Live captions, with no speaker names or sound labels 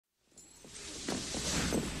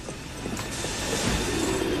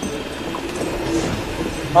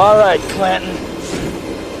All right, Clanton.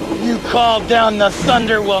 You called down the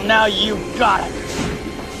thunder, well now you got it.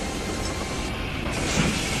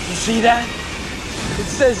 You see that? It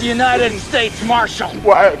says United States Marshal.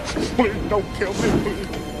 Wyatt, please don't kill me, please.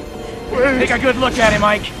 Please. Take a good look at him,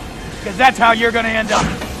 Ike, because that's how you're gonna end up.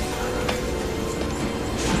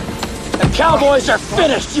 The Cowboys are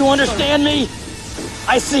finished, you understand me?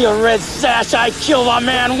 I see a red sash, I kill a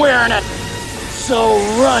man wearing it. So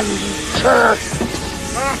run, you cur.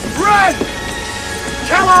 Run!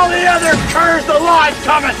 Tell all the other curs the law's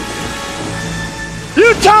coming!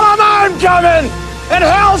 You tell them I'm coming! And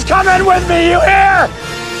hell's coming with me, you hear?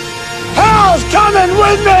 Hell's coming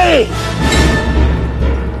with me!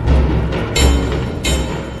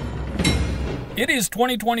 It is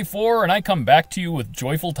 2024, and I come back to you with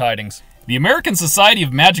joyful tidings. The American Society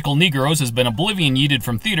of Magical Negroes has been oblivion yeeted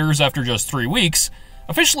from theaters after just 3 weeks,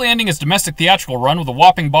 officially ending its domestic theatrical run with a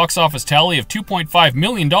whopping box office tally of $2.5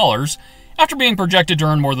 million, after being projected to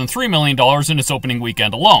earn more than $3 million in its opening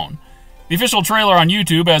weekend alone. The official trailer on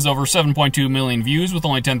YouTube has over 7.2 million views with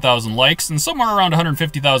only 10,000 likes and somewhere around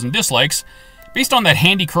 150,000 dislikes, based on that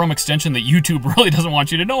handy Chrome extension that YouTube really doesn't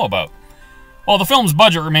want you to know about. While the film's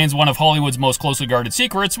budget remains one of Hollywood's most closely guarded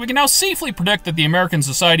secrets, we can now safely predict that the American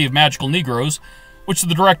Society of Magical Negroes, which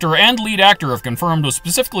the director and lead actor have confirmed was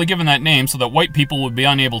specifically given that name so that white people would be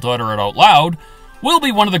unable to utter it out loud, will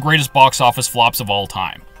be one of the greatest box office flops of all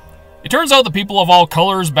time. It turns out that people of all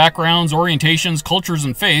colors, backgrounds, orientations, cultures,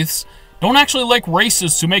 and faiths don't actually like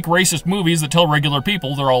racists who make racist movies that tell regular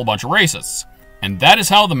people they're all a bunch of racists. And that is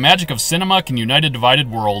how the magic of cinema can unite a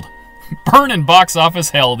divided world. Burn in box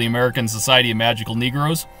office hell, the American Society of Magical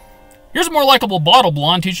Negroes. Here's a more likable bottle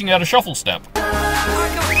blonde teaching you how to shuffle step.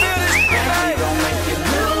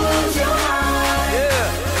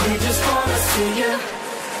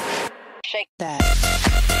 Shake that.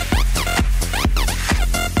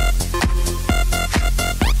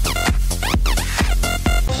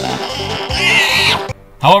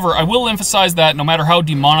 However, I will emphasize that no matter how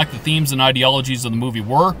demonic the themes and ideologies of the movie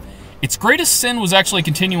were, its greatest sin was actually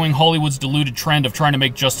continuing Hollywood's deluded trend of trying to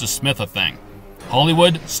make Justice Smith a thing.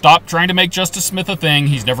 Hollywood, stop trying to make Justice Smith a thing,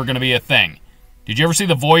 he's never going to be a thing. Did you ever see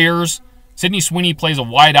The Voyeurs? Sydney Sweeney plays a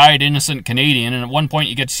wide-eyed, innocent Canadian, and at one point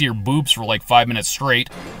you get to see her boobs for like 5 minutes straight.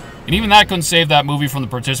 And even that couldn't save that movie from the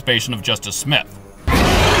participation of Justice Smith.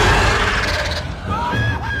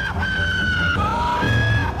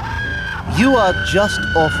 You are just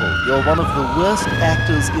awful. You're one of the worst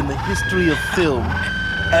actors in the history of film,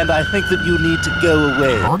 and I think that you need to go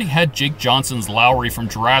away. I already had Jake Johnson's Lowry from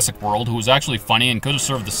Jurassic World, who was actually funny and could have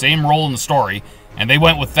served the same role in the story, and they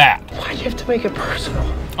went with that. Why'd you have to make it personal?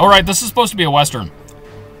 Alright, this is supposed to be a Western.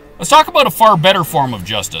 Let's talk about a far better form of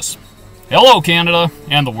justice. Hello, Canada,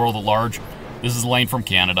 and the world at large. This is Lane from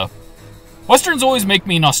Canada. Westerns always make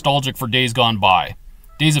me nostalgic for days gone by.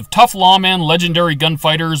 Days of tough lawmen, legendary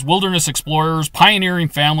gunfighters, wilderness explorers, pioneering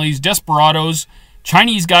families, desperados,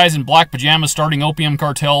 Chinese guys in black pajamas starting opium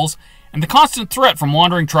cartels, and the constant threat from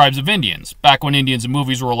wandering tribes of Indians, back when Indians in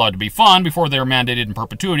movies were allowed to be fun before they were mandated in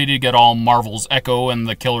perpetuity to get all Marvel's Echo and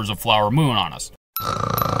the Killers of Flower Moon on us.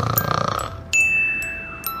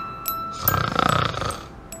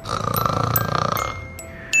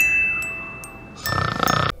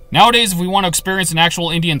 Nowadays, if we want to experience an actual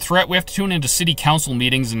Indian threat, we have to tune into city council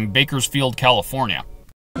meetings in Bakersfield, California.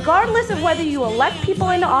 Regardless of whether you elect people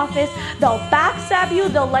into office, they'll backstab you,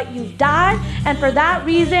 they'll let you die, and for that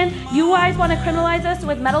reason, you guys want to criminalize us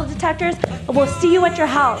with metal detectors, we'll see you at your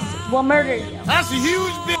house. We'll murder you. That's a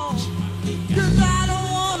huge bitch! 'Cause I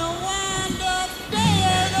don't wanna wind up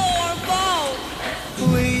dead or bald.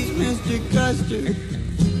 Please, Mr. Custer,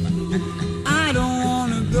 I don't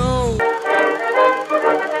wanna go.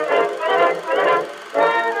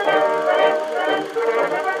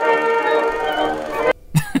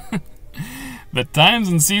 The times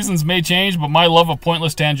and seasons may change, but my love of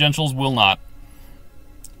pointless tangentials will not.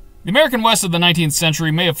 The American West of the 19th century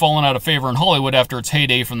may have fallen out of favor in Hollywood after its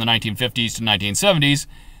heyday from the 1950s to 1970s,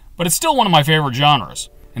 but it's still one of my favorite genres.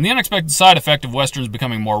 And the unexpected side effect of westerns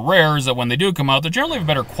becoming more rare is that when they do come out, they're generally of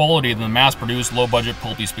better quality than the mass-produced, low-budget,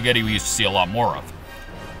 pulpy spaghetti we used to see a lot more of.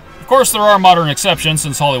 Of course, there are modern exceptions,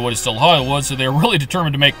 since Hollywood is still Hollywood, so they're really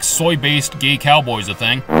determined to make soy-based gay cowboys a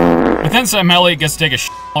thing. But then Sam Elliott gets to take a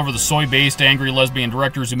shit over the soy-based angry lesbian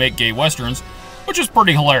directors who make gay westerns, which is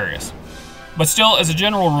pretty hilarious. But still, as a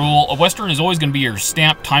general rule, a western is always going to be your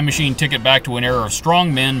stamped time machine ticket back to an era of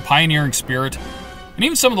strong men, pioneering spirit, and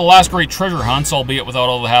even some of the last great treasure hunts, albeit without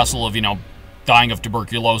all the hassle of, dying of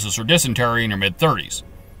tuberculosis or dysentery in your mid-30s.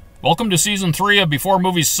 Welcome to Season 3 of Before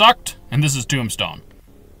Movies Sucked, and this is Tombstone.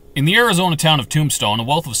 In the Arizona town of Tombstone, a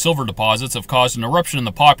wealth of silver deposits have caused an eruption in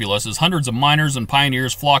the populace as hundreds of miners and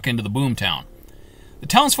pioneers flock into the boomtown. The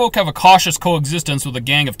townsfolk have a cautious coexistence with a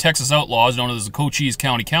gang of Texas outlaws known as the Cochise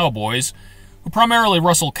County Cowboys, who primarily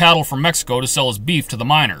rustle cattle from Mexico to sell as beef to the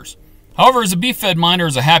miners. However, as a beef-fed miner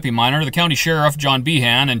is a happy miner, the county sheriff, John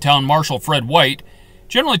Behan, and town marshal, Fred White,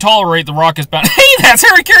 generally tolerate the raucous bound. Hey, that's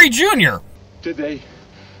Harry Carey Jr.! Did they...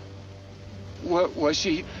 What was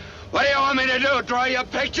she... What do you want me to do, draw you a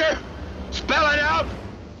picture? Spell it out?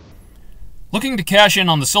 Looking to cash in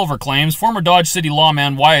on the silver claims, former Dodge City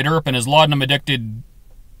lawman Wyatt Earp and his laudanum-addicted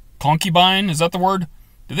concubine, is that the word?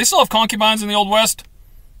 Do they still have concubines in the Old West?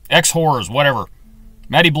 Ex-whores, whatever.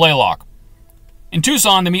 Maddie Blaylock. In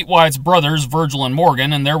Tucson, they meet Wyatt's brothers, Virgil and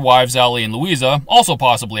Morgan, and their wives, Allie and Louisa, also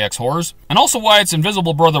possibly ex-whores, and also Wyatt's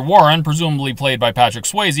invisible brother Warren, presumably played by Patrick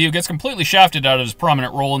Swayze, who gets completely shafted out of his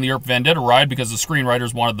prominent role in the Earp Vendetta ride because the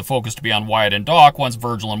screenwriters wanted the focus to be on Wyatt and Doc once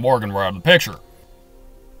Virgil and Morgan were out of the picture.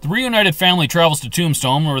 The reunited family travels to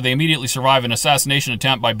Tombstone, where they immediately survive an assassination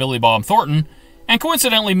attempt by Billy Bob Thornton, and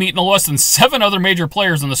coincidentally meet no less than 7 other major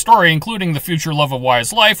players in the story, including the future love of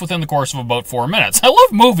Wyatt's life, within the course of about 4 minutes. I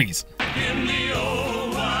love movies! In the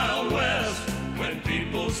old Wild West, when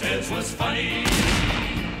people's heads was funny,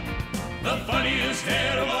 the funniest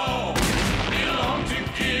head of all belonged to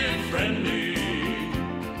Kid Friendly.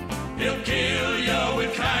 He'll kill you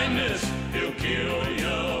with kindness, he'll kill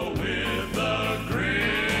you with a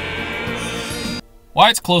grin.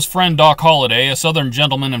 Wyatt's close friend Doc Holliday, a southern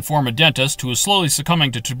gentleman and former dentist who is slowly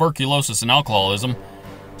succumbing to tuberculosis and alcoholism,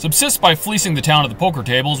 subsists by fleecing the town at the poker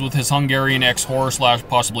tables with his Hungarian ex-whore slash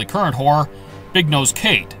possibly current whore, Big Nose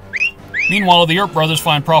Kate. Meanwhile, the Earp brothers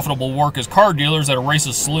find profitable work as car dealers at a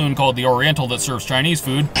racist saloon called the Oriental that serves Chinese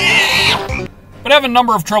food, but have a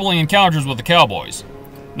number of troubling encounters with the cowboys.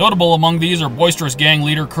 Notable among these are boisterous gang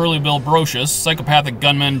leader Curly Bill Brocious, psychopathic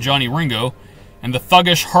gunman Johnny Ringo, and the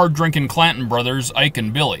thuggish, hard-drinking Clanton brothers, Ike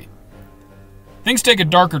and Billy. Things take a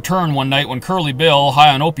darker turn one night when Curly Bill,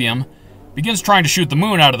 high on opium, begins trying to shoot the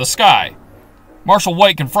moon out of the sky. Marshal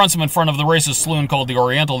White confronts him in front of the racist saloon called the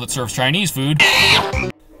Oriental that serves Chinese food,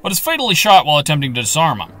 but is fatally shot while attempting to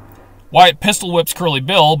disarm him. Wyatt pistol whips Curly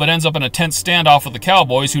Bill, but ends up in a tense standoff with the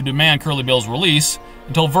cowboys who demand Curly Bill's release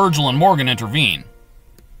until Virgil and Morgan intervene.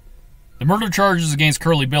 The murder charges against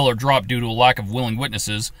Curly Bill are dropped due to a lack of willing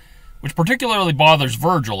witnesses, which particularly bothers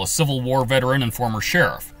Virgil, a Civil War veteran and former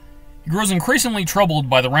sheriff. He grows increasingly troubled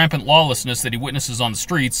by the rampant lawlessness that he witnesses on the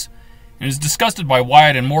streets, and is disgusted by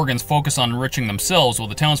Wyatt and Morgan's focus on enriching themselves while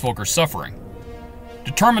the townsfolk are suffering.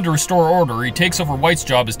 Determined to restore order, he takes over White's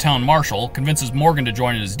job as town marshal, convinces Morgan to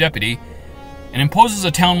join as deputy, and imposes a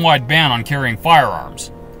town-wide ban on carrying firearms.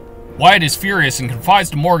 Wyatt is furious and confides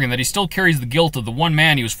to Morgan that he still carries the guilt of the one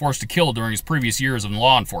man he was forced to kill during his previous years of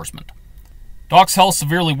law enforcement. Doc's health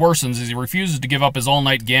severely worsens as he refuses to give up his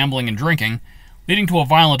all-night gambling and drinking, leading to a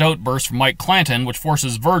violent outburst from Mike Clanton, which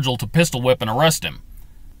forces Virgil to pistol whip and arrest him.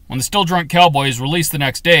 When the still-drunk cowboy is released the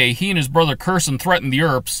next day, he and his brother curse and threaten the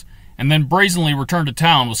Earps, and then brazenly return to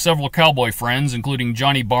town with several cowboy friends, including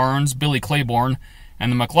Johnny Barnes, Billy Claiborne, and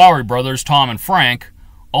the McLaury brothers, Tom and Frank,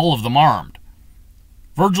 all of them armed.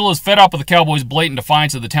 Virgil is fed up with the cowboys' blatant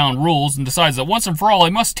defiance of the town rules and decides that once and for all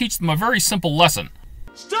he must teach them a very simple lesson.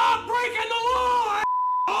 Stop breaking the law,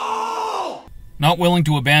 a**hole! Not willing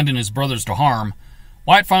to abandon his brothers to harm,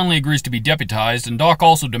 Wyatt finally agrees to be deputized, and Doc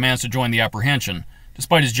also demands to join the apprehension,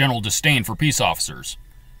 despite his general disdain for peace officers.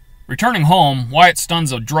 Returning home, Wyatt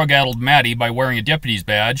stuns a drug-addled Maddie by wearing a deputy's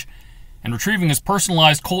badge, and retrieving his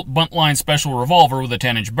personalized Colt Buntline special revolver with a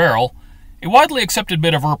 10-inch barrel, a widely accepted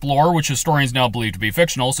bit of Earp lore which historians now believe to be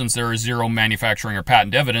fictional since there is zero manufacturing or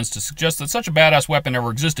patent evidence to suggest that such a badass weapon ever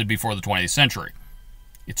existed before the 20th century.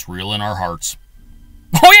 It's real in our hearts.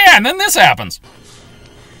 Oh yeah, and then this happens!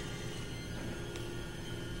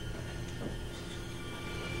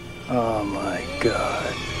 Oh my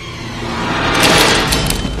God.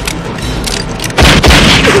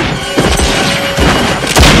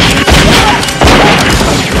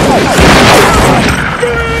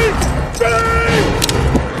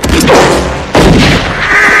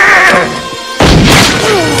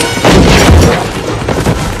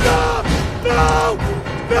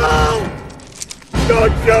 Don't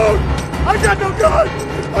shoot! I got no gun!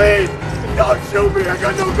 Please! Don't shoot me! I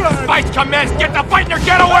got no gun! Fight commenced! Get the fight or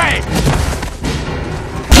get away!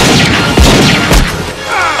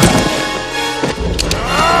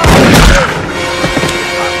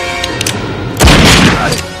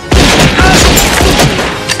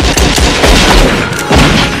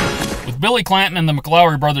 With Billy Clanton and the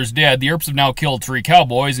McLaury brothers dead, the Earps have now killed 3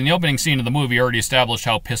 cowboys, and the opening scene of the movie already established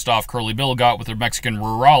how pissed off Curly Bill got with their Mexican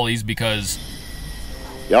rurales because...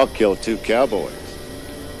 Y'all killed 2 cowboys.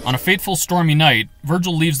 On a fateful stormy night,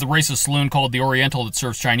 Virgil leaves the racist saloon called the Oriental that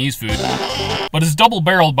serves Chinese food, but is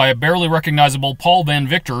double-barreled by a barely recognizable Paul Van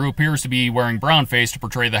Victor who appears to be wearing brownface to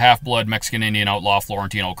portray the half-blood Mexican-Indian outlaw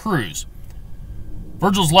Florentino Cruz.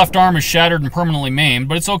 Virgil's left arm is shattered and permanently maimed,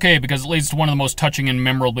 but it's okay because it leads to one of the most touching and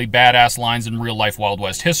memorably badass lines in real-life Wild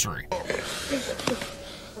West history.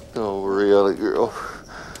 Oh, really, girl?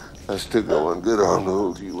 I still got one good arm to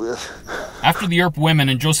hold you with. After the Earp women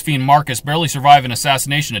and Josephine Marcus barely survive an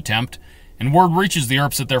assassination attempt, and word reaches the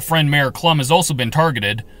Earps that their friend Mayor Clum has also been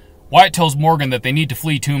targeted, Wyatt tells Morgan that they need to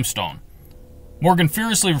flee Tombstone. Morgan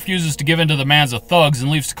furiously refuses to give in to the demands of thugs and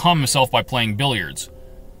leaves to calm himself by playing billiards.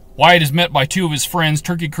 Wyatt is met by 2 of his friends,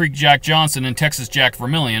 Turkey Creek Jack Johnson and Texas Jack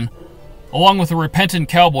Vermillion, along with a repentant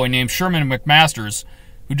cowboy named Sherman McMasters,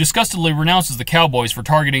 who disgustedly renounces the cowboys for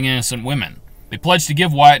targeting innocent women. They pledge to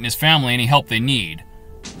give Wyatt and his family any help they need.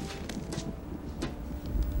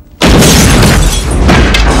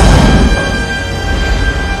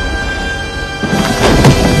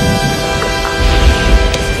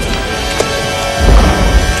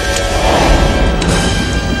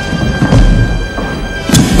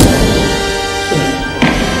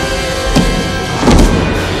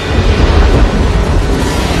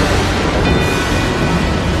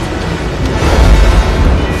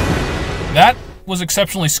 That was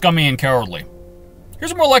exceptionally scummy and cowardly.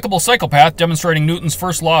 Here's a more likable psychopath demonstrating Newton's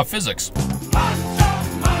first law of physics.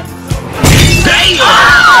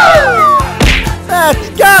 That's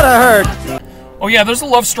gotta hurt! Oh yeah, there's a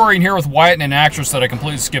love story in here with Wyatt and an actress that I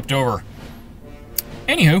completely skipped over.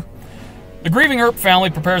 Anywho, the grieving Earp family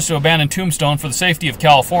prepares to abandon Tombstone for the safety of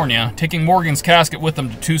California, taking Morgan's casket with them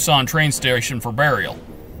to Tucson train station for burial.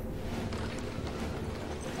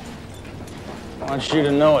 I want you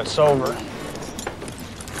to know it's over.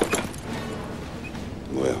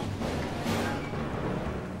 Well,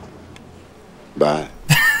 bye.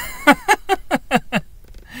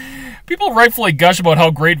 People rightfully gush about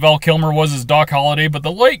how great Val Kilmer was as Doc Holliday, but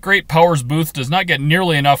the late great Powers Booth does not get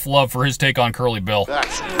nearly enough love for his take on Curly Bill.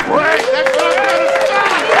 That's great!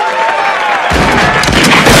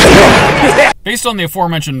 Based on the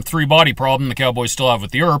aforementioned 3-body problem the Cowboys still have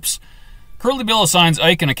with the Earps, Curly Bill assigns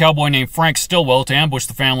Ike and a cowboy named Frank Stillwell to ambush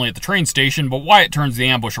the family at the train station, but Wyatt turns the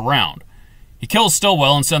ambush around. He kills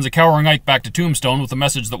Stillwell and sends a cowering Ike back to Tombstone with the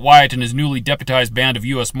message that Wyatt and his newly deputized band of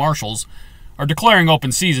U.S. Marshals are declaring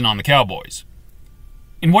open season on the Cowboys.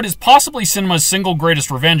 In what is possibly cinema's single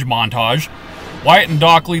greatest revenge montage, Wyatt and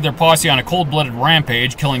Doc lead their posse on a cold-blooded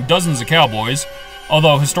rampage, killing dozens of cowboys,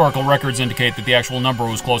 although historical records indicate that the actual number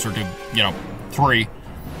was closer to, 3.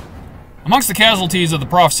 Amongst the casualties of the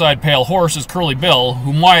prophesied Pale Horse is Curly Bill,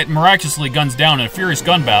 whom Wyatt miraculously guns down in a furious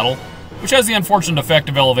gun battle, which has the unfortunate effect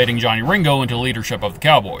of elevating Johnny Ringo into leadership of the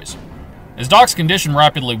Cowboys. As Doc's condition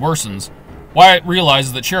rapidly worsens, Wyatt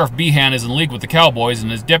realizes that Sheriff Behan is in league with the Cowboys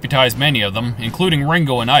and has deputized many of them, including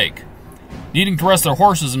Ringo and Ike. Needing to rest their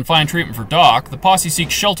horses and find treatment for Doc, the posse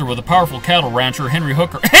seeks shelter with a powerful cattle rancher, Henry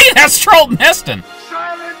Hooker. Hey, that's Charlton Heston!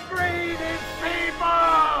 Silent breed is people!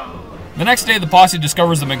 The next day, the posse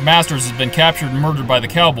discovers that McMasters has been captured and murdered by the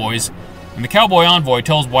Cowboys, and the Cowboy envoy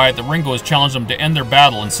tells Wyatt that Ringo has challenged them to end their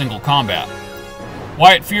battle in single combat.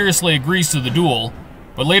 Wyatt furiously agrees to the duel,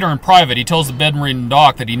 but later in private he tells the bedridden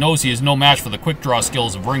Doc that he knows he is no match for the quick-draw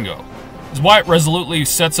skills of Ringo. As Wyatt resolutely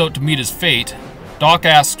sets out to meet his fate, Doc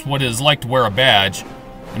asks what it is like to wear a badge,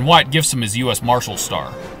 and Wyatt gifts him his U.S. Marshal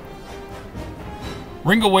star.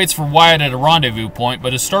 Ringo waits for Wyatt at a rendezvous point,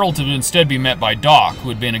 but is startled to instead be met by Doc, who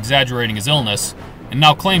had been exaggerating his illness, and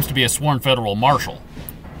now claims to be a sworn federal marshal.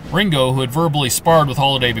 Ringo, who had verbally sparred with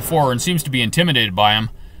Holliday before and seems to be intimidated by him,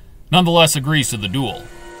 nonetheless agrees to the duel.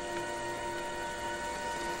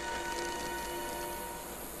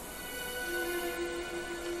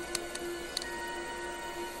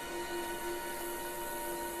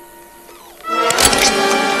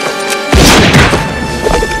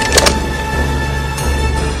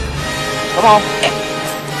 Come on.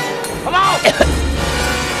 Come on!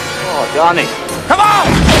 Oh, Johnny. Come on!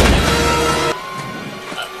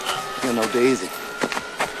 You know Daisy.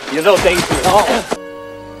 You know Daisy at all.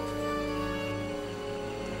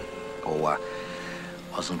 Oh, I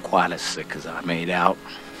wasn't quite as sick as I made out.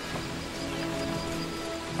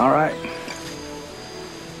 All right.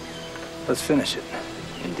 Let's finish it.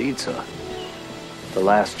 Indeed, sir. The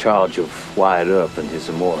last charge of Wyatt Earp and his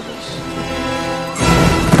immortals.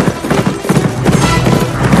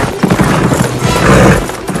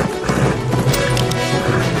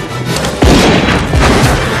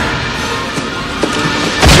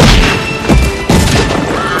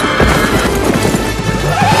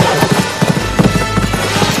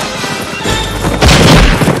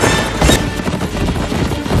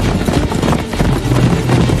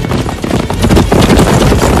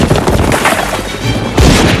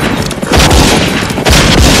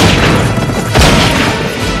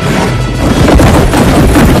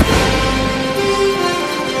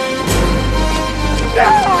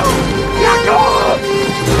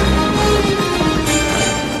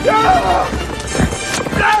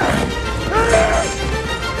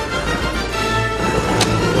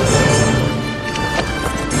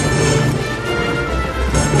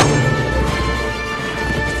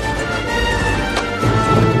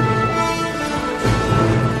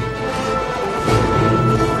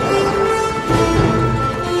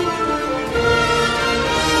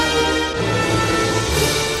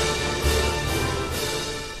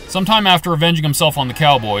 Sometime after avenging himself on the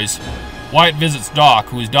cowboys, Wyatt visits Doc,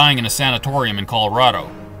 who is dying in a sanatorium in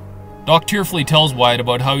Colorado. Doc tearfully tells Wyatt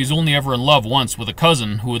about how he's only ever in love once with a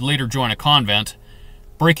cousin who would later join a convent,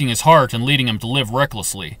 breaking his heart and leading him to live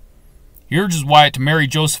recklessly. He urges Wyatt to marry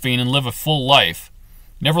Josephine and live a full life,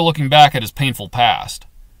 never looking back at his painful past.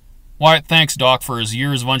 Wyatt thanks Doc for his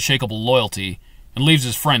years of unshakable loyalty and leaves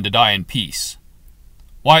his friend to die in peace.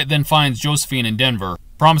 Wyatt then finds Josephine in Denver,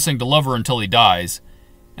 promising to love her until he dies,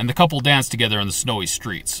 and the couple dance together in the snowy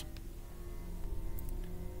streets.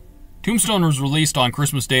 Tombstone was released on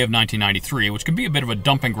Christmas Day of 1993, which can be a bit of a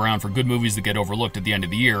dumping ground for good movies that get overlooked at the end of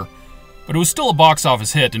the year, but it was still a box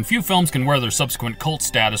office hit, and few films can wear their subsequent cult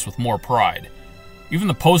status with more pride. Even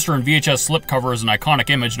the poster and VHS slipcover is an iconic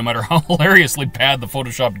image, no matter how hilariously bad the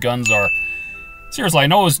photoshopped guns are. Seriously, I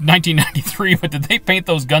know it was 1993, but did they paint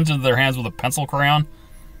those guns into their hands with a pencil crayon?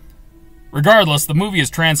 Regardless, the movie has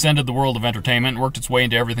transcended the world of entertainment and worked its way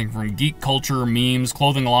into everything from geek culture, memes,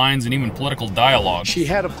 clothing lines, and even political dialogue. She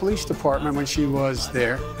had a police department when she was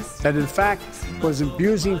there that, in fact, was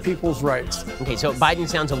abusing people's rights. Okay, so Biden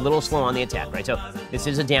sounds a little slow on the attack, right? So this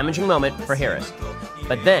is a damaging moment for Harris.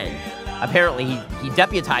 But then, apparently, he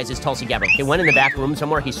deputizes Tulsi Gabbard. They went in the back room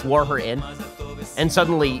somewhere, he swore her in, and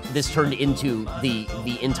suddenly this turned into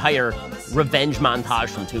the entire revenge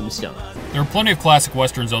montage from Tombstone. There are plenty of classic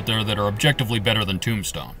westerns out there that are objectively better than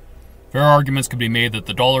Tombstone. Fair arguments could be made that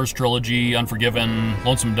the Dollars trilogy, Unforgiven,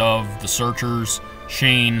 Lonesome Dove, The Searchers,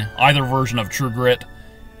 Shane, either version of True Grit,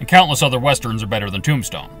 and countless other westerns are better than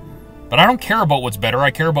Tombstone. But I don't care about what's better,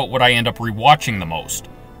 I care about what I end up rewatching the most.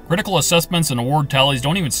 Critical assessments and award tallies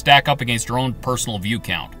don't even stack up against your own personal view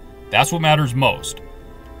count. That's what matters most.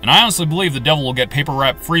 And I honestly believe the devil will get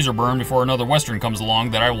paper-wrapped freezer burn before another western comes along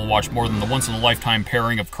that I will watch more than the once-in-a-lifetime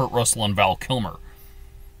pairing of Kurt Russell and Val Kilmer.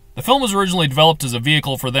 The film was originally developed as a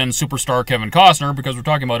vehicle for then superstar Kevin Costner, because we're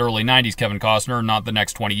talking about early 90s Kevin Costner and not the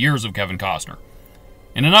next 20 years of Kevin Costner.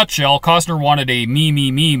 In a nutshell, Costner wanted a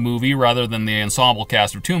me movie rather than the ensemble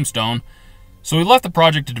cast of Tombstone, so he left the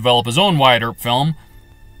project to develop his own Wyatt Earp film,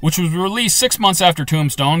 which was released 6 months after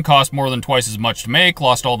Tombstone, cost more than twice as much to make,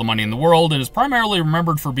 lost all the money in the world, and is primarily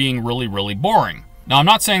remembered for being really, really boring. Now, I'm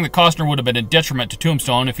not saying that Costner would have been a detriment to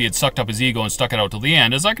Tombstone if he had sucked up his ego and stuck it out till the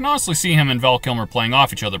end, as I can honestly see him and Val Kilmer playing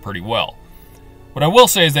off each other pretty well. What I will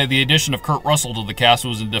say is that the addition of Kurt Russell to the cast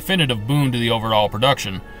was a definitive boon to the overall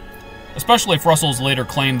production, especially if Russell's later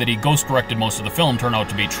claim that he ghost-directed most of the film turned out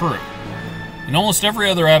to be true. In almost every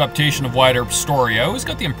other adaptation of Wyatt Earp's story, I always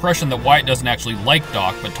got the impression that Wyatt doesn't actually like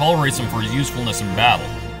Doc, but tolerates him for his usefulness in battle.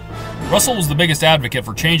 Russell was the biggest advocate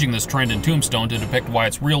for changing this trend in Tombstone to depict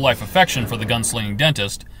Wyatt's real-life affection for the gunslinging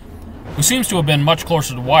dentist, who seems to have been much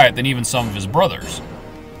closer to Wyatt than even some of his brothers.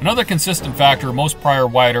 Another consistent factor of most prior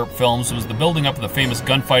Wyatt Earp films was the building up of the famous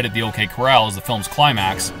gunfight at the OK Corral as the film's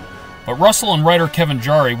climax, but Russell and writer Kevin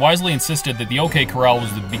Jarre wisely insisted that the OK Corral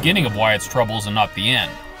was the beginning of Wyatt's troubles and not the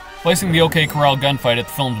end. Placing the OK Corral gunfight at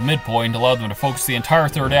the film's midpoint allowed them to focus the entire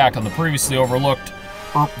third act on the previously overlooked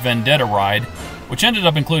Earp Vendetta ride, which ended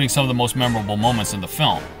up including some of the most memorable moments in the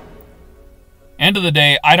film. End of the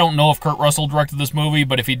day, I don't know if Kurt Russell directed this movie,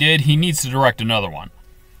 but if he did, he needs to direct another one.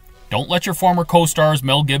 Don't let your former co-stars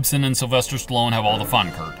Mel Gibson and Sylvester Stallone have all the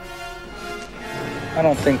fun, Kurt. I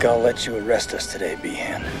don't think I'll let you arrest us today,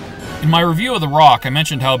 Behan. In my review of The Rock, I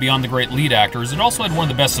mentioned how beyond the great lead actors, it also had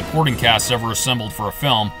one of the best supporting casts ever assembled for a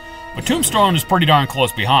film, but Tombstone is pretty darn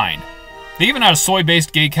close behind. They even had a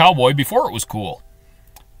soy-based gay cowboy before it was cool.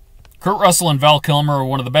 Kurt Russell and Val Kilmer are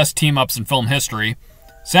one of the best team-ups in film history.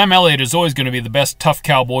 Sam Elliott is always going to be the best tough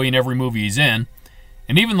cowboy in every movie he's in.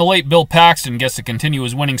 And even the late Bill Paxton gets to continue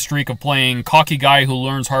his winning streak of playing cocky guy who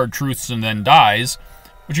learns hard truths and then dies,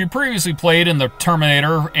 which he previously played in the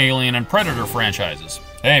Terminator, Alien, and Predator franchises.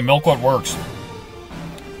 Hey, milk what works.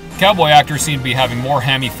 Cowboy actors seem to be having more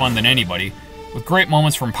hammy fun than anybody, with great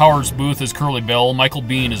moments from Powers Booth as Curly Bill, Michael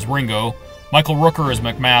Biehn as Ringo, Michael Rooker as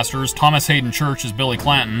McMasters, Thomas Hayden Church as Billy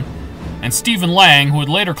Clanton, and Stephen Lang, who would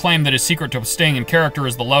later claim that his secret to staying in character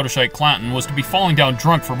as the Loudishite Clanton was to be falling down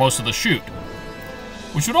drunk for most of the shoot,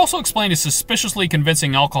 which would also explain his suspiciously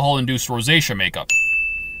convincing alcohol-induced rosacea makeup.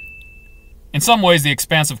 In some ways, the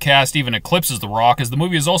expansive cast even eclipses The Rock, as the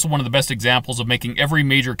movie is also one of the best examples of making every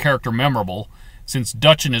major character memorable, since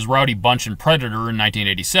Dutch and his rowdy bunch in Predator in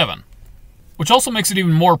 1987. Which also makes it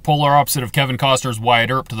even more polar opposite of Kevin Costner's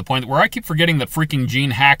Wyatt Earp, to the point where I keep forgetting that freaking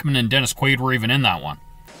Gene Hackman and Dennis Quaid were even in that one.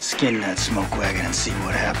 Skin that smoke wagon and see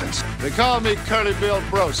what happens. They call me Curly Bill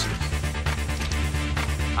Brosy.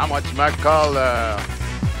 I'm what you might call the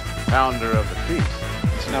founder of the peace.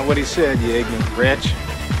 That's not what he said, you ignorant wretch.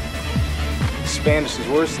 Spanish is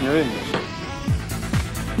worse than your English.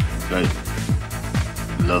 Right.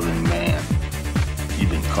 loving man.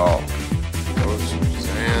 You've been called.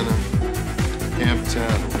 Susanna,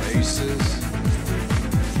 Camptown Races,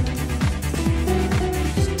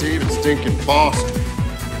 Stephen Stinking Boston.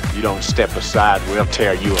 You don't step aside, we'll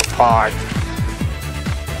tear you apart.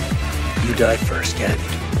 You died first, Cat.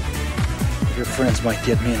 Your friends might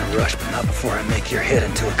get me in a rush, but not before I make your head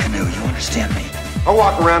into a canoe. You understand me? I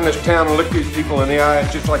walk around this town and look these people in the eye.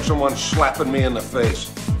 It's just like someone slapping me in the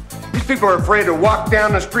face. These people are afraid to walk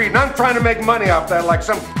down the street, and I'm trying to make money off that like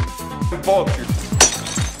some vulture.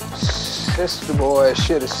 Sister boy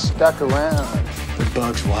should have stuck around. The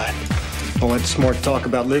bugs, what? All that smart talk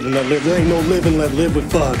about live and let live. There ain't no live and let live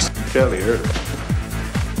with bugs. Tell you,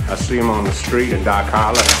 I see them on the street in Dock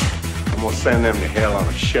Hollow. I'm gonna send them to hell on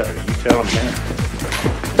a shutter. You tell them that.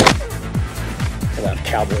 A lot of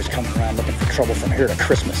cowboys coming around looking for trouble from here to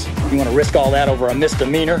Christmas. You want to risk all that over a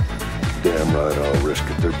misdemeanor? Damn right, I'll risk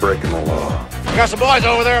it. They're breaking the law. Got some boys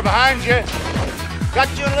over there behind you. Got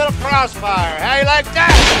you in a little crossfire. How you like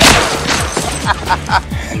that?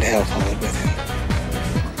 And hell followed with him.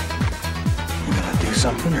 You gonna do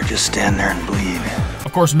something or just stand there and bleed?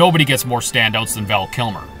 Of course, nobody gets more standouts than Val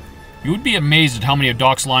Kilmer. You would be amazed at how many of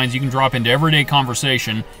Doc's lines you can drop into everyday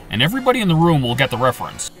conversation, and everybody in the room will get the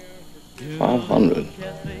reference. 500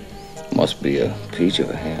 must be a peach of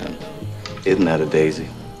a hand. Isn't that a daisy?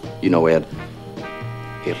 You know, Ed,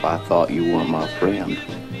 if I thought you weren't my friend,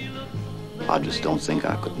 I just don't think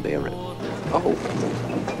I could bear it. Oh,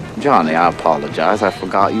 Johnny, I apologize. I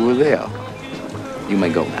forgot you were there. You may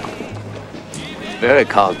go now. Very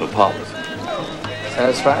cosmopolitan.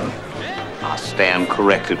 Satisfied? I stand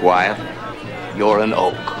corrected, Wyatt. You're an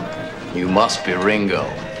oak. You must be Ringo.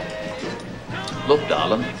 Look,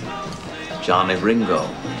 darling, Johnny Ringo.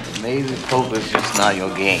 Maybe poker's just not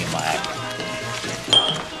your game, Mike.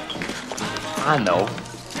 I know.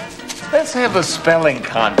 Let's have a spelling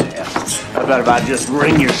contest. How about if I just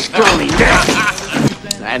ring your stony neck?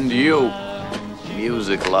 And you,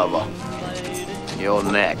 music lover, you're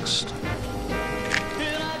next.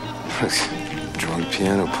 Drunk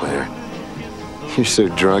piano player. You're so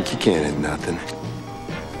drunk you can't hit nothing.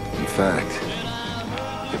 In fact,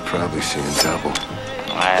 you're probably seeing double.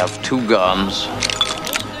 I have 2 guns,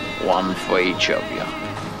 1 for each of you.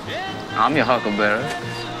 I'm your huckleberry.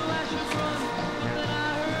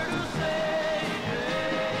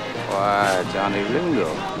 Why, Johnny Ringo,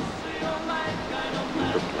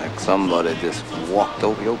 you look like somebody just walked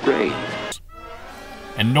over your grave.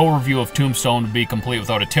 And no review of Tombstone would be complete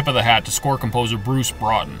without a tip of the hat to score composer Bruce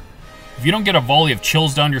Broughton. If you don't get a volley of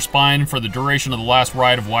chills down your spine for the duration of the last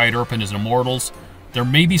ride of Wyatt Earp and his Immortals, there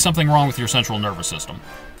may be something wrong with your central nervous system.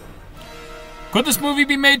 Could this movie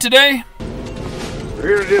be made today? We're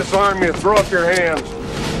here to disarm you. Throw up your hands.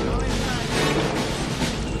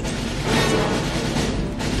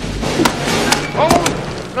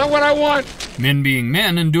 Oh, not what I want. Men being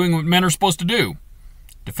men and doing what men are supposed to do.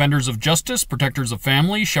 Defenders of justice, protectors of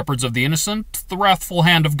family, shepherds of the innocent, the wrathful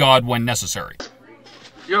hand of God when necessary.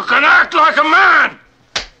 You can act like a man!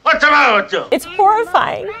 What's the matter with you? It's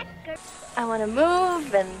horrifying. I want to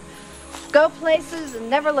move and go places and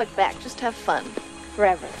never look back. Just have fun.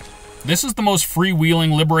 Forever. This is the most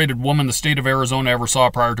freewheeling, liberated woman the state of Arizona ever saw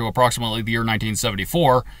prior to approximately the year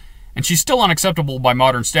 1974, and she's still unacceptable by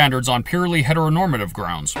modern standards on purely heteronormative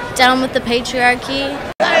grounds. Down with the patriarchy.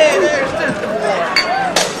 Hey, there's Sister Boy!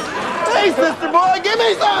 Hey, Sister Boy, give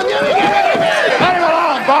me some! Give me! Let him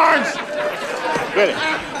alone, Barnes! Get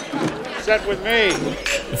it. Set with me.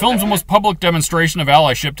 The film's most public demonstration of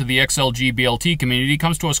allyship to the XLG-BLT community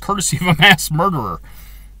comes to us courtesy of a mass murderer.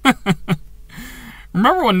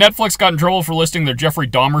 Remember when Netflix got in trouble for listing their Jeffrey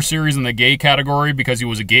Dahmer series in the gay category because he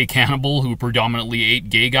was a gay cannibal who predominantly ate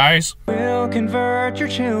gay guys? We'll convert your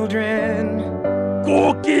children.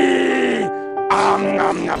 Cookie!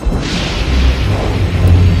 Nom, nom.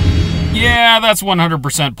 Yeah, that's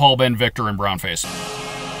 100% Paul Ben Victor in brownface.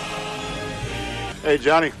 Hey,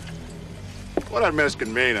 Johnny. What that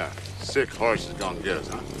Mexican mean a sick horse is gonna get us,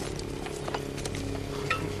 huh?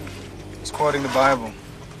 He's quoting the Bible.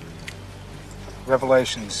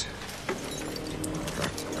 Revelations.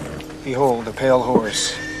 Behold, a pale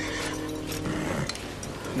horse.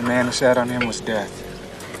 The man who sat on him was death.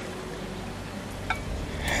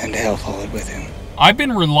 And hell followed with him. I've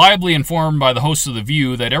been reliably informed by the hosts of The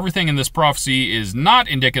View that everything in this prophecy is not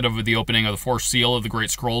indicative of the opening of the fourth seal of the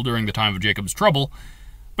Great Scroll during the time of Jacob's trouble,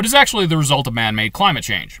 but is actually the result of man-made climate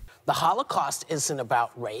change. The Holocaust isn't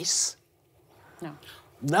about race. No.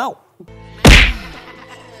 No.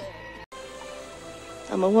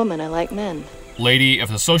 I'm a woman. I like men. Lady,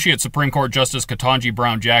 if Associate Supreme Court Justice Ketanji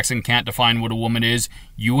Brown Jackson can't define what a woman is,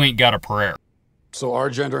 you ain't got a prayer. So are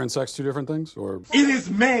gender and sex two different things, or? It is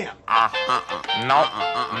man.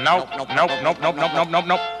 Nope.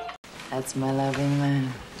 That's my loving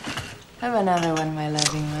man. Have another one, my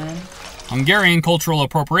loving man. Hungarian cultural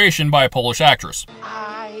appropriation by a Polish actress.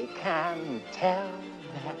 I can tell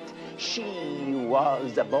that she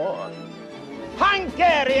was born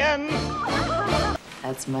Hungarian.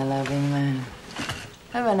 That's my loving man.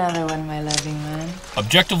 Have another one, my loving man.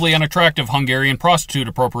 Objectively unattractive Hungarian prostitute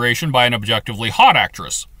appropriation by an objectively hot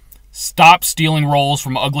actress. Stop stealing roles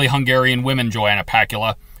from ugly Hungarian women, Joanna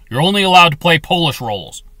Pacula. You're only allowed to play Polish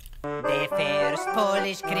roles. The first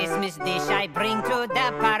Polish Christmas dish I bring to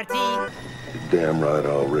the party. Damn right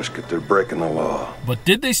I'll risk it. They're breaking the law. But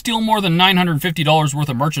did they steal more than $950 worth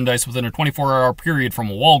of merchandise within a 24-hour period from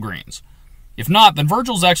a Walgreens? If not, then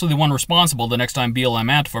Virgil's actually the one responsible the next time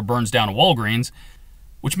BLM Antifa burns down a Walgreens,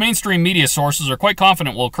 which mainstream media sources are quite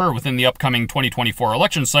confident will occur within the upcoming 2024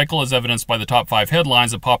 election cycle, as evidenced by the top 5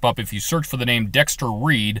 headlines that pop up if you search for the name Dexter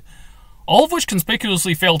Reed, all of which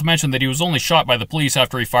conspicuously fail to mention that he was only shot by the police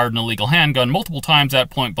after he fired an illegal handgun multiple times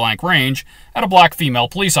at point-blank range at a black female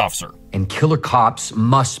police officer. And killer cops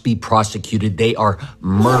must be prosecuted. They are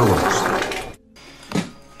murderers.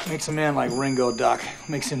 Makes a man like Ringo, Doc.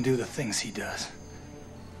 Makes him do the things he does.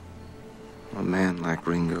 A man like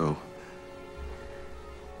Ringo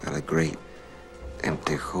got a great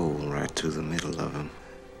empty hole right to the middle of him.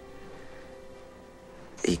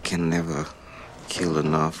 He can never kill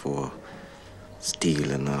enough or steal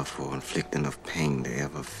enough or inflict enough pain to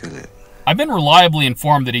ever fill it. I've been reliably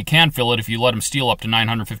informed that he can fill it if you let him steal up to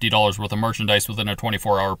 $950 worth of merchandise within a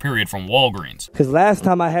 24-hour period from Walgreens. Because last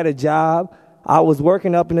time I had a job, I was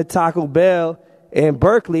working up in the Taco Bell in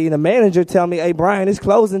Berkeley, and the manager tell me, hey, Brian, it's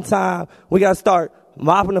closing time. We got to start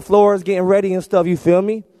mopping the floors, getting ready and stuff, you feel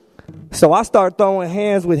me? So I start throwing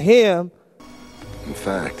hands with him. In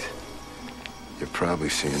fact, you're probably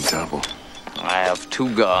seeing double. I have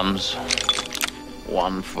 2 guns.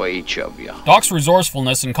 One for each of you. Doc's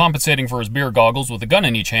resourcefulness in compensating for his beer goggles with a gun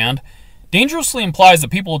in each hand dangerously implies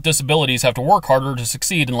that people with disabilities have to work harder to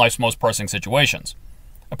succeed in life's most pressing situations.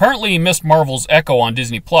 Apparently he missed Marvel's Echo on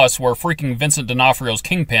Disney+, where freaking Vincent D'Onofrio's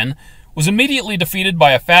Kingpin was immediately defeated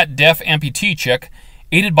by a fat, deaf amputee chick,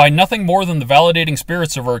 aided by nothing more than the validating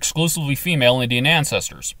spirits of her exclusively female Indian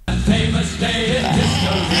ancestors.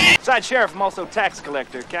 Side sheriff, I'm also tax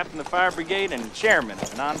collector, captain of the fire brigade, and chairman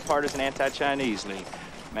of the nonpartisan anti-Chinese league.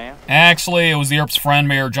 Ma'am? Actually, it was the Earp's friend,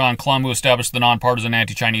 Mayor John Clum, who established the nonpartisan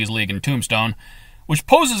anti-Chinese league in Tombstone, which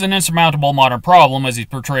poses an insurmountable modern problem as he's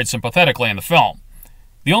portrayed sympathetically in the film.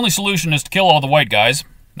 The only solution is to kill all the white guys,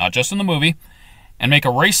 not just in the movie, and make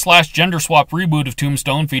a race/gender swap reboot of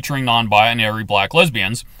Tombstone featuring non-binary black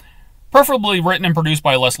lesbians, preferably written and produced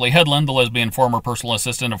by Leslie Headland, the lesbian former personal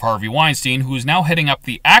assistant of Harvey Weinstein, who is now heading up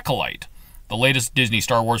The Acolyte, the latest Disney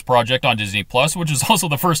Star Wars project on Disney+, which is also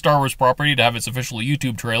the first Star Wars property to have its official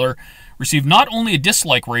YouTube trailer receive not only a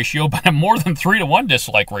dislike ratio, but a more than 3-to-1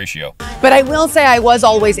 dislike ratio. But I will say I was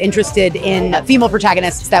always interested in female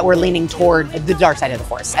protagonists that were leaning toward the dark side of the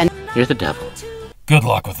Force. And you're the devil. Good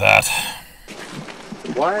luck with that.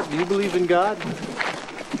 Wyatt, do you believe in God?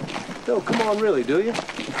 No, come on, really, do you?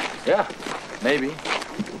 Yeah, maybe.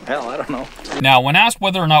 Hell, I don't know. Now, when asked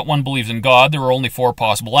whether or not one believes in God, there are only 4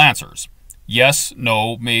 possible answers. Yes,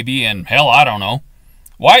 no, maybe, and hell, I don't know.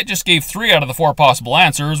 Wyatt just gave 3 out of the 4 possible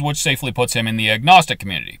answers, which safely puts him in the agnostic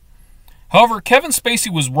community. However, Kevin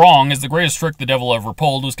Spacey was wrong, as the greatest trick the devil ever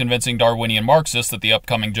pulled was convincing Darwinian Marxists that the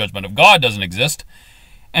upcoming judgment of God doesn't exist.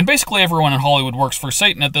 And basically everyone in Hollywood works for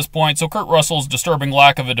Satan at this point, so Kurt Russell's disturbing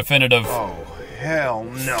lack of a definitive "Oh, hell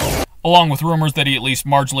no," along with rumors that he at least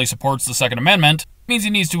marginally supports the Second Amendment, means he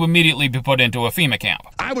needs to immediately be put into a FEMA camp.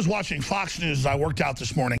 I was watching Fox News as I worked out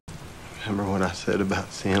this morning. Remember what I said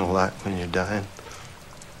about seeing a light when you're dying?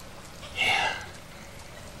 Yeah.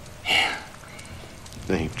 It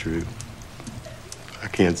ain't true. I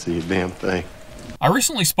can't see a damn thing. I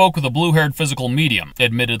recently spoke with a blue-haired physical medium,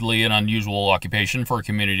 admittedly an unusual occupation for a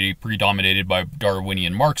community predominated by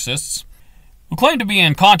Darwinian Marxists, who claimed to be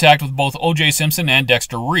in contact with both O.J. Simpson and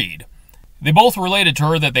Dexter Reed. They both related to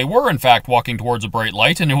her that they were in fact walking towards a bright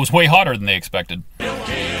light, and it was way hotter than they expected.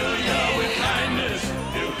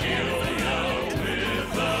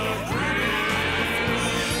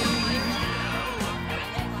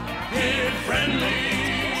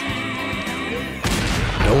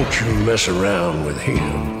 Don't you mess around with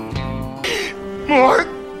him. Mark!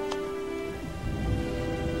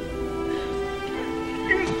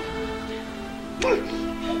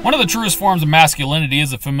 One of the truest forms of masculinity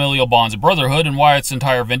is the familial bonds of brotherhood, and Wyatt's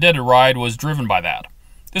entire Vendetta ride was driven by that.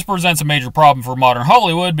 This presents a major problem for modern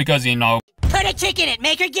Hollywood because, you know, put a chick in it,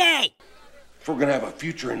 make her gay! If we're gonna have a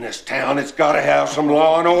future in this town, it's gotta have some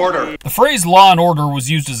law and order. The phrase law and order was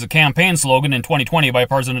used as a campaign slogan in 2020 by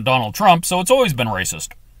President Donald Trump, so it's always been racist.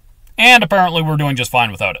 And apparently we're doing just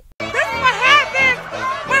fine without it. This is what happens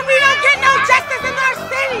when we don't get no justice in our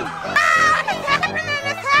city. Ah, it's happening,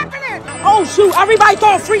 it's happening. Oh shoot, everybody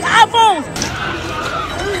throwing free iPhones.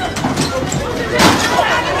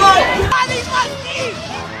 Everybody must eat.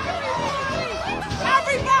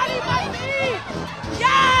 Everybody must eat.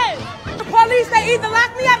 Yes. The police, they either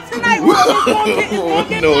lock me up tonight or it's gonna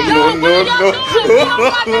get No.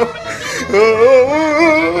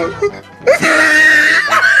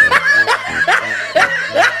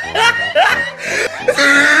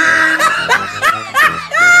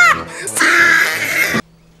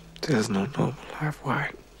 There's no normal life,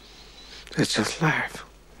 Wyatt. It's just life.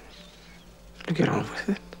 You get on with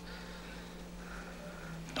it.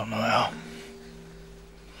 Don't know how.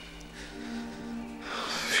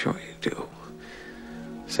 Sure you do.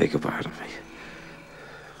 Say goodbye to me.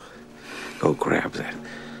 Go grab that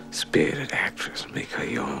spirited actress and make her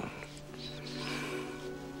your own.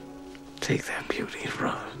 Take that beauty and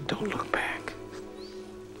run. Don't look back.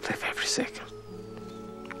 Live every second.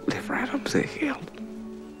 Live right up the hill.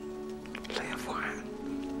 Live, Wyatt.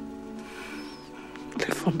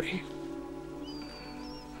 Live for me.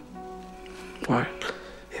 Wyatt,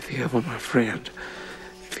 if you ever my friend,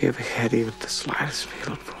 if you ever had even the slightest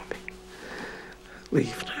feeling for me,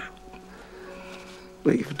 leave now.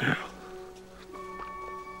 Leave now.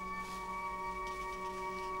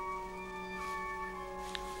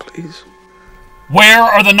 Please. Where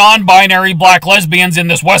are the non-binary black lesbians in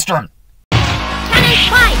this Western? Can I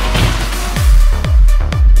fight?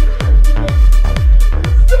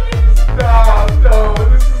 Stop, no,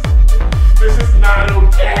 this is not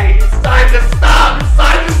okay. It's time to stop. It's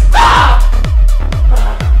time to stop.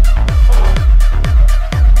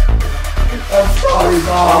 I'm sorry,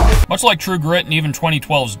 Mom. Much like True Grit and even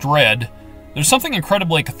 2012's Dread, there's something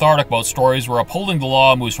incredibly cathartic about stories where upholding the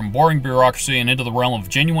law moves from boring bureaucracy and into the realm of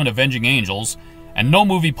genuine avenging angels, and no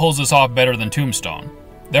movie pulls this off better than Tombstone.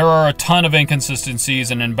 There are a ton of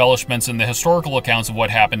inconsistencies and embellishments in the historical accounts of what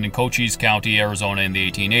happened in Cochise County, Arizona in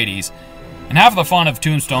the 1880s, and half of the fun of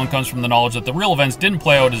Tombstone comes from the knowledge that the real events didn't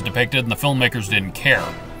play out as depicted and the filmmakers didn't care.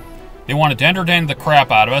 They wanted to entertain the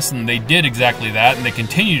crap out of us, and they did exactly that, and they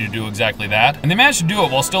continue to do exactly that, and they managed to do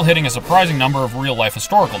it while still hitting a surprising number of real-life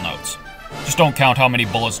historical notes. Just don't count how many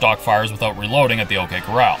bullet stock fires without reloading at the OK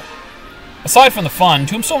Corral. Aside from the fun,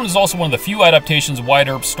 Tombstone is also one of the few adaptations of Wyatt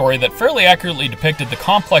Earp's story that fairly accurately depicted the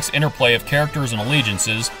complex interplay of characters and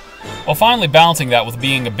allegiances, while finally balancing that with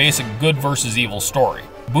being a basic good versus evil story.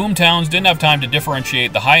 Boomtowns didn't have time to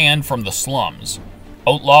differentiate the high end from the slums.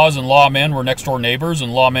 Outlaws and lawmen were next-door neighbors,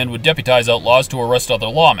 and lawmen would deputize outlaws to arrest other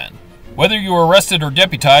lawmen. Whether you were arrested or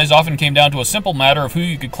deputized often came down to a simple matter of who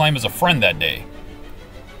you could claim as a friend that day.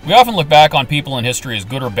 We often look back on people in history as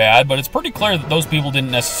good or bad, but it's pretty clear that those people didn't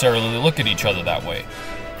necessarily look at each other that way.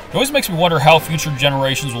 It always makes me wonder how future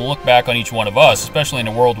generations will look back on each one of us, especially in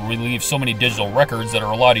a world where we leave so many digital records that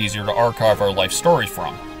are a lot easier to archive our life stories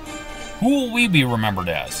from. Who will we be remembered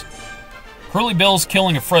as? Curly Bill's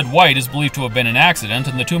killing of Fred White is believed to have been an accident,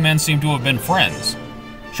 and the two men seem to have been friends.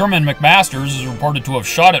 Sherman McMasters is reported to have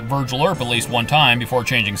shot at Virgil Earp at least one time before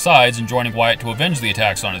changing sides and joining Wyatt to avenge the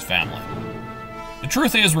attacks on his family. The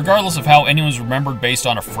truth is, regardless of how anyone's remembered based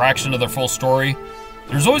on a fraction of their full story,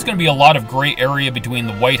 there's always going to be a lot of gray area between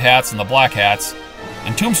the white hats and the black hats,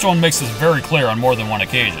 and Tombstone makes this very clear on more than one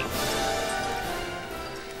occasion.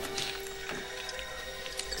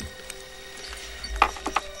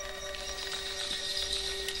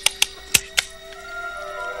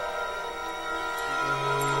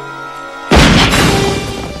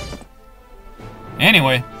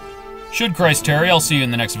 Anyway, should Christ tarry, I'll see you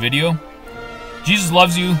in the next video. Jesus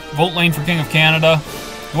loves you, vote Lane for King of Canada.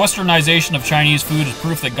 The westernization of Chinese food is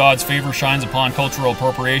proof that God's favor shines upon cultural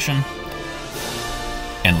appropriation.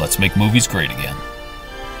 And let's make movies great again.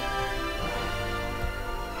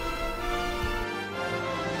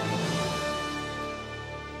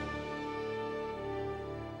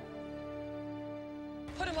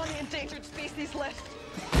 Put him on the endangered species list.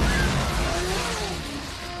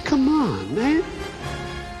 Come on, man.